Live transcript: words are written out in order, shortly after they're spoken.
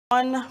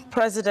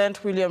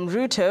President William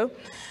Ruto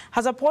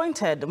has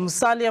appointed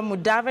Musalia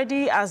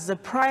Mudavadi as the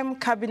Prime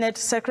Cabinet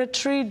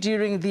Secretary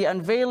during the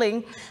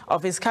unveiling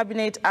of his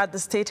cabinet at the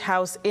State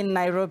House in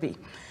Nairobi.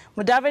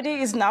 Mudavadi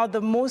is now the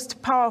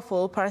most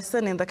powerful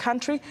person in the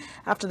country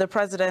after the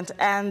president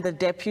and the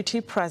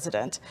deputy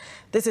president.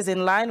 This is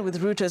in line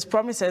with Ruto's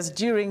promises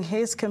during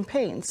his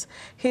campaigns.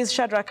 Here's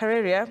Shadrach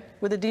Kareria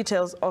with the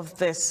details of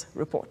this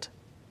report.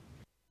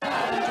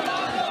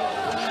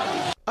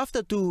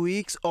 After 2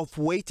 weeks of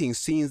waiting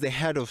since the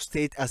head of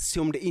state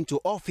assumed into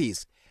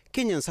office,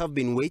 Kenyans have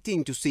been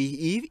waiting to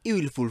see if he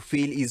will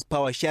fulfill his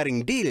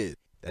power-sharing deal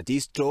that he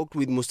struck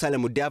with Musalia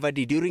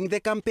Mudavadi during the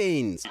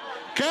campaigns.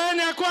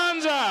 Kenya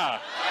Kwanza!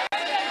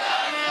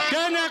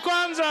 Kenya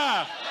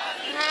Kwanza!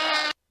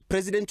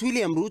 President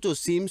William Ruto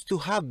seems to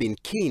have been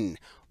keen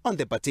on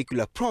the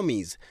particular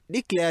promise,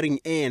 declaring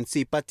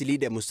ANC party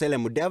leader Musalia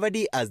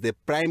Mudavadi as the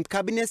Prime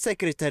Cabinet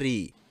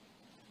Secretary.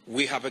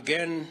 We have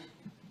again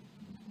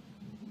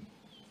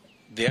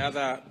the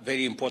other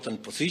very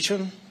important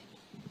position,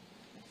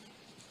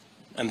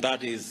 and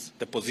that is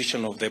the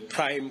position of the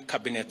Prime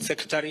Cabinet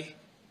Secretary.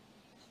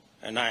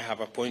 And I have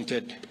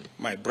appointed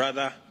my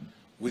brother,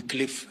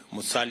 Wycliffe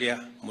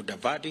Musalia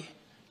Mudavadi,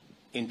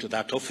 into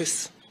that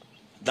office.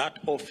 That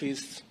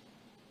office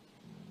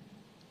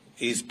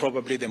is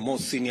probably the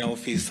most senior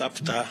office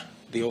after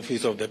the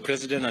office of the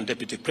President and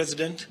Deputy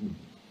President.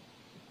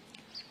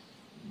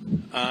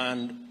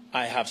 And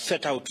I have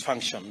set out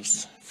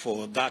functions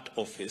for that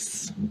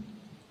office.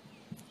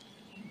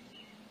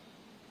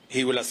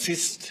 He will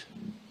assist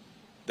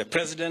the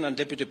President and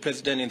Deputy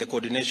President in the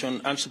coordination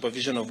and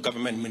supervision of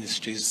government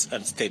ministries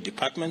and state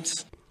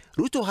departments.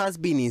 Ruto has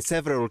been in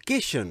several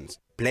occasions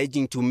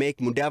pledging to make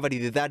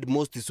Mudavadi the third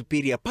most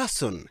superior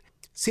person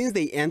since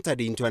they entered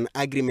into an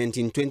agreement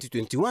in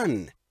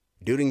 2021,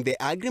 during the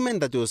agreement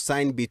that was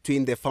signed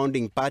between the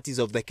founding parties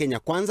of the Kenya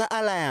Kwanza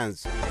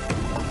Alliance.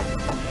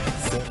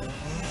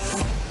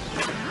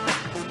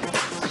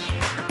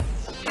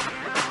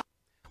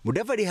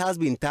 Mudavadi has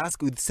been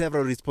tasked with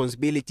several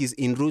responsibilities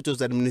in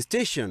Ruto's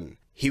administration.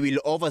 He will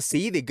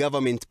oversee the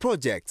government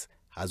projects,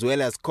 as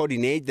well as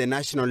coordinate the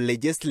national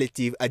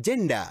legislative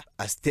agenda,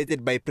 as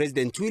stated by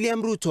President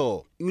William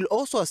Ruto. He will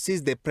also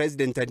assist the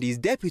president and his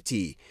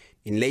deputy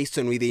in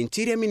liaison with the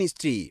Interior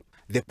Ministry.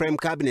 The Prime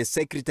Cabinet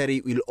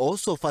Secretary will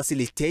also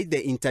facilitate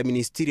the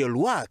interministerial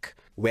work,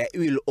 where he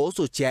will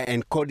also chair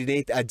and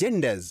coordinate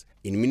agendas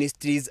in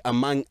ministries,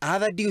 among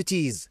other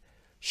duties.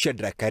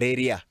 Shadrach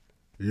Kareria,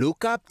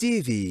 Look Up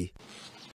TV.